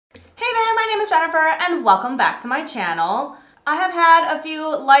name is Jennifer and welcome back to my channel. I have had a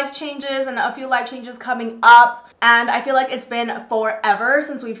few life changes and a few life changes coming up, and I feel like it's been forever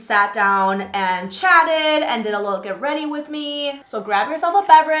since we've sat down and chatted and did a little get ready with me. So grab yourself a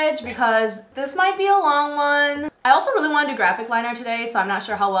beverage because this might be a long one. I also really want to do graphic liner today, so I'm not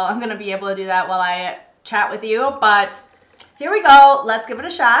sure how well I'm going to be able to do that while I chat with you, but here we go. Let's give it a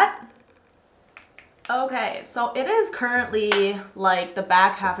shot. Okay, so it is currently like the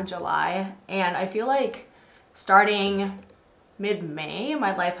back half of July, and I feel like starting mid-May,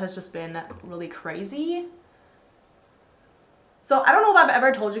 my life has just been really crazy. So I don't know if I've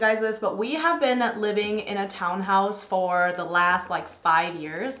ever told you guys this, but we have been living in a townhouse for the last like 5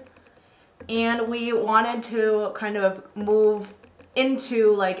 years, and we wanted to kind of move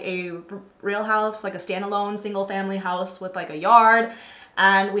into like a real house, like a standalone single family house with like a yard.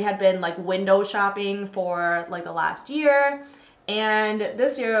 And we had been like window shopping for like the last year, and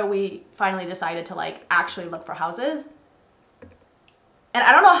this year we finally decided to like actually look for houses. And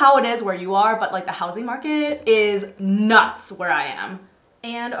I don't know how it is where you are, but like the housing market is nuts where I am.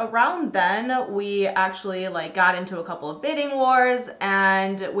 And around then we actually like got into a couple of bidding wars,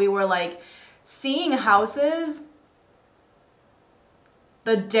 and we were like seeing houses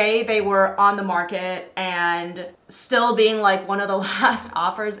the day they were on the market and still being like one of the last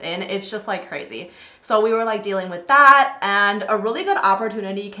offers in. It's just like crazy. So we were like dealing with that, and a really good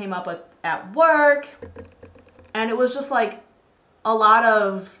opportunity came up at work, and it was just like a lot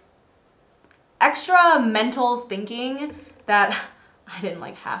of extra mental thinking that I didn't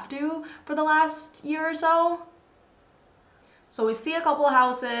like have to for the last year or so. So we see a couple of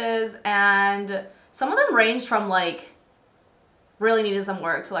houses, and some of them ranged from like really needed some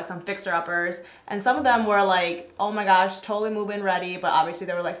work, so like some fixer-uppers, and some of them were like, oh my gosh, totally move-in ready, but obviously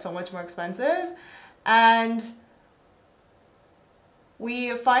they were like so much more expensive. And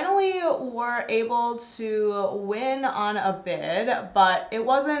we finally were able to win on a bid, but it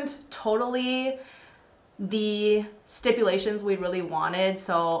wasn't totally the stipulations we really wanted.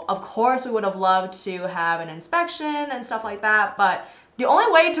 So of course we would have loved to have an inspection and stuff like that, but the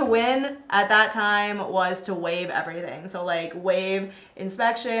only way to win at that time was to waive everything. So like waive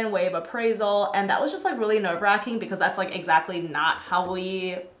inspection, waive appraisal, and that was just like really nerve-wracking because that's like exactly not how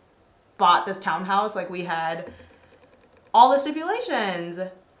we bought this townhouse. Like we had all the stipulations,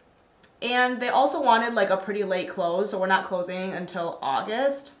 and they also wanted like a pretty late close, so we're not closing until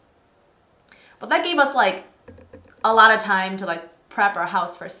August. But that gave us like a lot of time to like prep our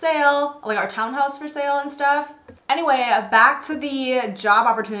house for sale, like our townhouse for sale and stuff. Anyway, back to the job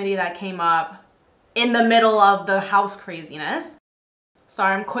opportunity that came up in the middle of the house craziness.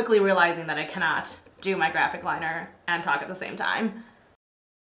 Sorry, I'm quickly realizing that I cannot do my graphic liner and talk at the same time.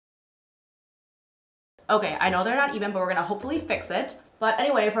 Okay, I know they're not even, but we're gonna hopefully fix it. But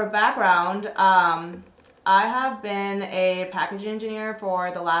anyway, for background, I have been a packaging engineer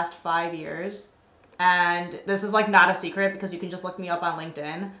for the last 5 years. And this is like not a secret because you can just look me up on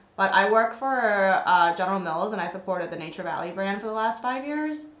LinkedIn. But I work for General Mills, and I supported the Nature Valley brand for the last 5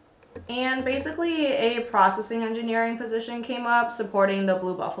 years. And basically a processing engineering position came up supporting the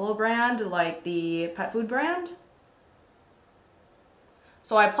Blue Buffalo brand, like the pet food brand.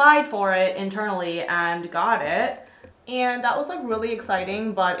 So I applied for it internally and got it. And that was like really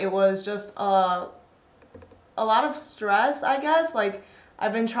exciting, but it was just a lot of stress, I guess. Like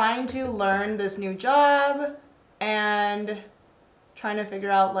I've been trying to learn this new job and trying to figure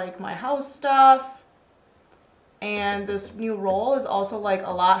out like my house stuff, and this new role is also like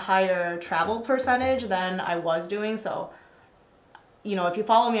a lot higher travel percentage than I was doing. So you know, if you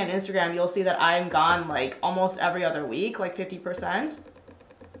follow me on Instagram, you'll see that I'm gone like almost every other week, like 50%,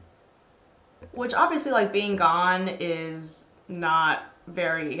 which obviously like being gone is not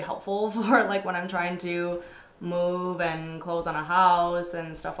very helpful for like when I'm trying to move and close on a house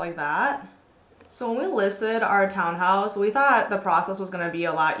and stuff like that. So when we listed our townhouse, we thought the process was going to be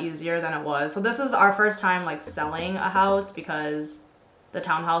a lot easier than it was. So this is our first time like selling a house because the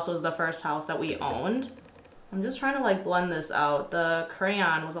townhouse was the first house that we owned. I'm just trying to like blend this out. The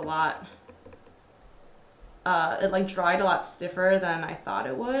crayon was a lot, it like dried a lot stiffer than I thought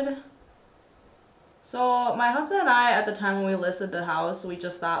it would. So my husband and I, at the time when we listed the house, we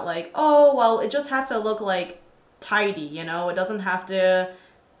just thought like, oh, well, it just has to look like tidy, you know? It doesn't have to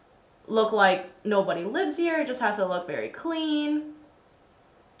look like nobody lives here. It just has to look very clean.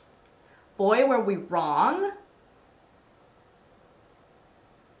 Boy, were we wrong.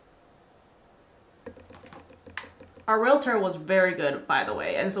 Our realtor was very good, by the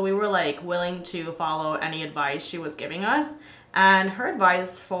way, and so we were like willing to follow any advice she was giving us. And her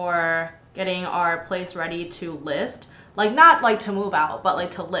advice for getting our place ready to list Like not like to move out, but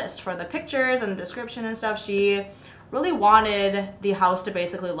like to list for the pictures and the description and stuff. She really wanted the house to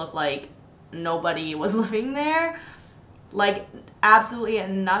basically look like nobody was living there. Like absolutely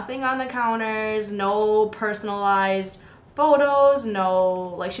nothing on the counters, no personalized photos,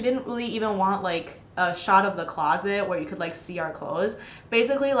 no, like she didn't really even want like a shot of the closet where you could like see our clothes.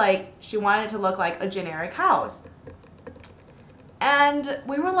 Basically like she wanted it to look like a generic house. And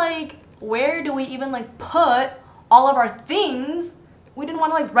we were like, where do we even like put all of our things? We didn't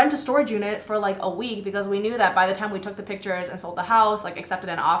want to like rent a storage unit for like a week because we knew that by the time we took the pictures and sold the house, like accepted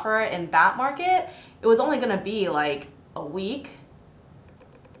an offer in that market, it was only gonna be like a week.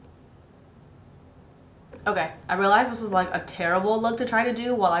 Okay, I realized this was like a terrible look to try to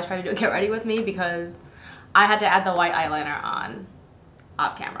do while I try to do Get Ready With Me because I had to add the white eyeliner on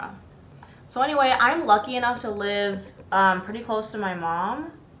off camera. So anyway, I'm lucky enough to live pretty close to my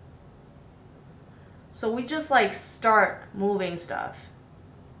mom. So we just like start moving stuff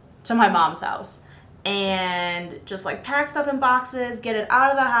to my mom's house and just like pack stuff in boxes, get it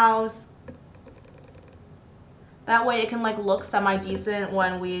out of the house. That way it can like look semi-decent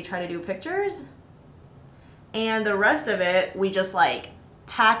when we try to do pictures. And the rest of it, we just like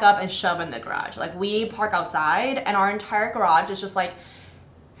pack up and shove in the garage. Like we park outside and our entire garage is just like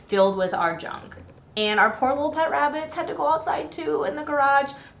filled with our junk. And our poor little pet rabbits had to go outside too in the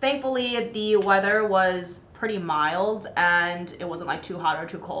garage. Thankfully, the weather was pretty mild and it wasn't like too hot or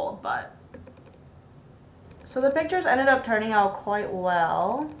too cold, but. So the pictures ended up turning out quite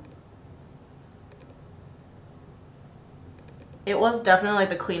well. It was definitely like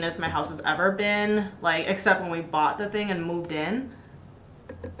the cleanest my house has ever been, like except when we bought the thing and moved in.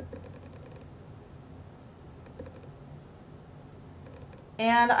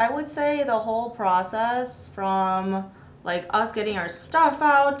 And I would say the whole process from like us getting our stuff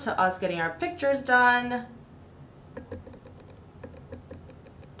out to us getting our pictures done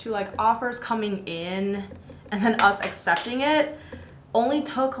to like offers coming in and then us accepting it only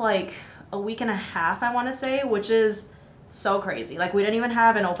took like a week and a half, I want to say, which is so crazy. Like we didn't even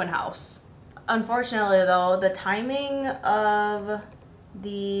have an open house. Unfortunately though, the timing of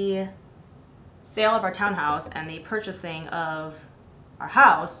the sale of our townhouse and the purchasing of our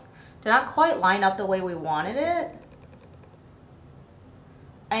house did not quite line up the way we wanted it.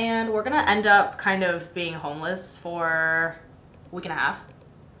 And we're gonna end up kind of being homeless for a week and a half,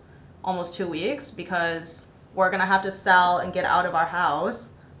 almost 2 weeks, because we're gonna have to sell and get out of our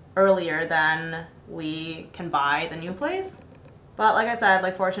house earlier than we can buy the new place. But like I said,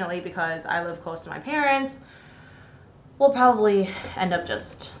 like fortunately, because I live close to my parents, we'll probably end up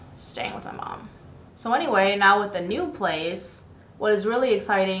just staying with my mom. So anyway, now with the new place, what is really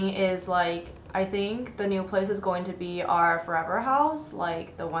exciting is like, I think the new place is going to be our forever house,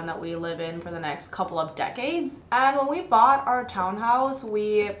 like the one that we live in for the next couple of decades. And when we bought our townhouse,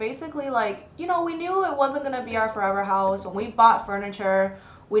 we basically like, you know, we knew it wasn't gonna be our forever house. When we bought furniture,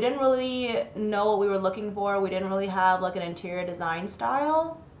 we didn't really know what we were looking for. We didn't really have like an interior design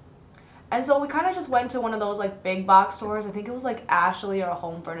style. And so we kind of just went to one of those like big box stores. I think it was like Ashley or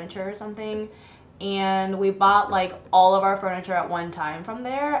Home Furniture or something. And we bought like all of our furniture at one time from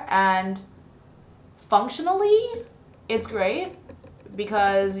there. And functionally, it's great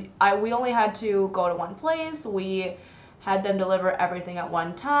because we only had to go to one place. We had them deliver everything at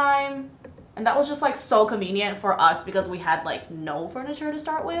one time. And that was just like so convenient for us because we had like no furniture to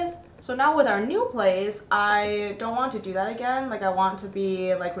start with. So now with our new place, I don't want to do that again. Like I want to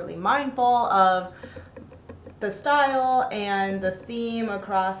be like really mindful of the style and the theme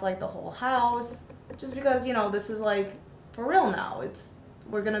across like the whole house. Just because, you know, this is like for real now.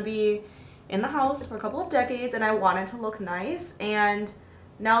 We're gonna be in the house for a couple of decades and I want it to look nice. And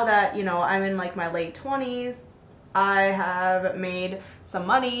now that, you know, I'm in like my late 20s, I have made some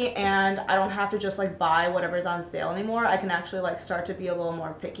money and I don't have to just like buy whatever's on sale anymore. I can actually like start to be a little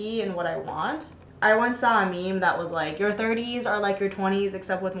more picky in what I want. I once saw a meme that was like, your 30s are like your 20s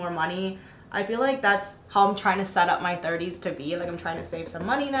except with more money. I feel like that's how I'm trying to set up my 30s to be. Like I'm trying to save some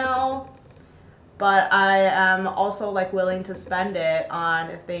money now, but I am also like willing to spend it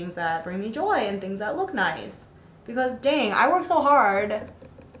on things that bring me joy and things that look nice. Because dang, I work so hard.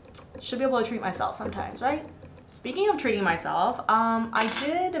 Should be able to treat myself sometimes, right? Speaking of treating myself, I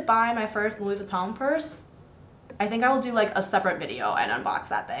did buy my first Louis Vuitton purse. I think I will do like a separate video and unbox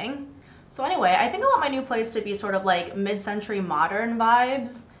that thing. So anyway, I think I want my new place to be sort of like mid-century modern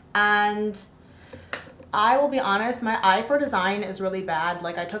vibes. And I will be honest, my eye for design is really bad.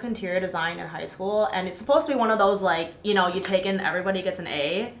 Like I took interior design in high school and it's supposed to be one of those like, you know, you take in, everybody gets an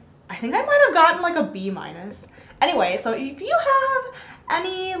A. I think I might have gotten like a B-. Anyway, so if you have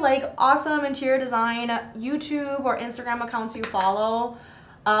any like awesome interior design YouTube or Instagram accounts you follow,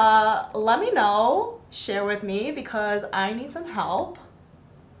 let me know, share with me because I need some help.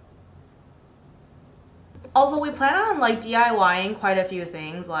 Also, we plan on like DIYing quite a few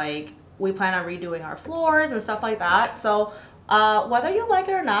things, like we plan on redoing our floors and stuff like that. So whether you like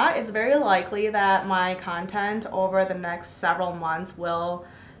it or not, it's very likely that my content over the next several months will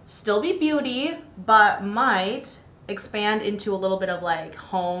still be beauty, but might expand into a little bit of like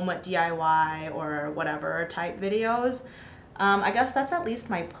home DIY or whatever type videos. I guess that's at least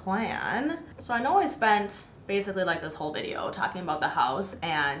my plan. So I know I spent basically like this whole video talking about the house,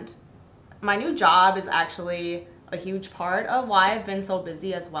 and my new job is actually a huge part of why I've been so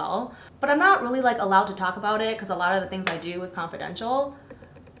busy as well. But I'm not really like allowed to talk about it because a lot of the things I do is confidential.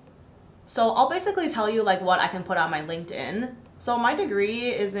 So I'll basically tell you like what I can put on my LinkedIn. So my degree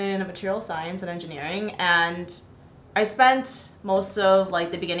is in material science and engineering, and I spent most of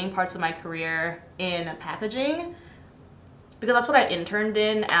like the beginning parts of my career in packaging because that's what I interned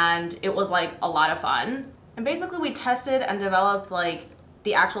in, and it was like a lot of fun. And basically we tested and developed like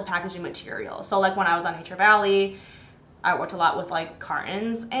the actual packaging material. So like when I was on Nature Valley, I worked a lot with like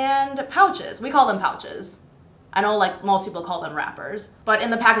cartons and pouches. We call them pouches. I know like most people call them wrappers, but in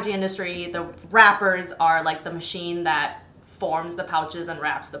the packaging industry, the wrappers are like the machine that forms the pouches and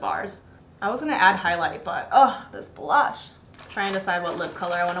wraps the bars. I was gonna add highlight, but oh, this blush. Trying to decide what lip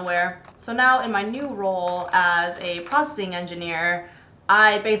color I wanna wear. So now in my new role as a processing engineer,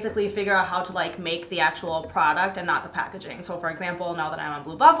 I basically figure out how to like make the actual product and not the packaging. So for example, now that I'm on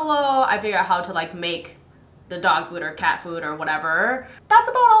Blue Buffalo, I figure out how to like make the dog food or cat food or whatever. That's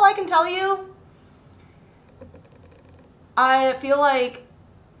about all I can tell you. I feel like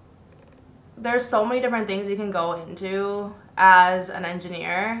there's so many different things you can go into as an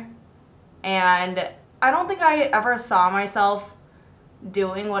engineer, and I don't think I ever saw myself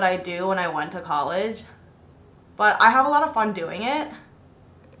doing what I do when I went to college, but I have a lot of fun doing it.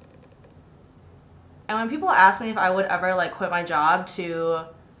 And when people ask me if I would ever like quit my job to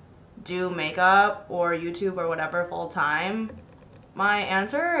do makeup or YouTube or whatever full time, my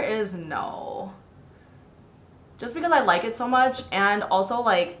answer is no. Just because I like it so much, and also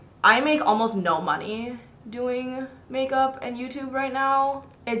like I make almost no money doing makeup and YouTube right now.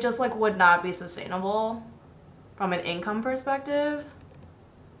 It just like would not be sustainable from an income perspective.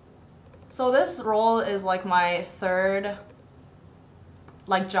 So this role is like my third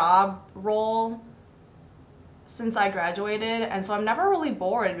like job role since I graduated, and so I'm never really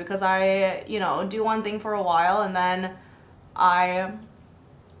bored because I, you know, do one thing for a while and then I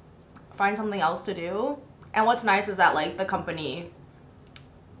find something else to do. And what's nice is that like the company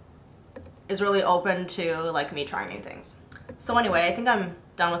is really open to like me trying new things. So anyway, I think I'm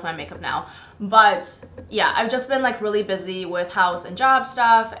done with my makeup now, but yeah, I've just been like really busy with house and job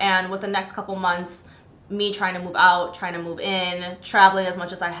stuff, and with the next couple months me trying to move out, trying to move in, traveling as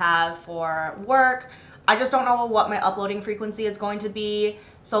much as I have for work. I just don't know what my uploading frequency is going to be,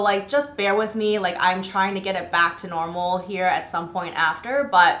 so like just bear with me. Like I'm trying to get it back to normal here at some point after,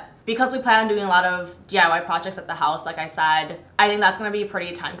 but because we plan on doing a lot of DIY projects at the house, like I said, I think that's going to be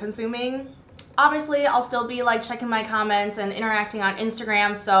pretty time consuming. Obviously, I'll still be like checking my comments and interacting on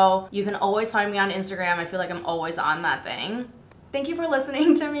Instagram, so you can always find me on Instagram. I feel like I'm always on that thing. Thank you for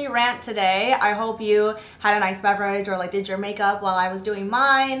listening to me rant today. I hope you had a nice beverage or like did your makeup while I was doing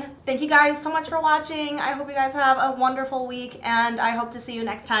mine. Thank you guys so much for watching. I hope you guys have a wonderful week, and I hope to see you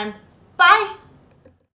next time. Bye!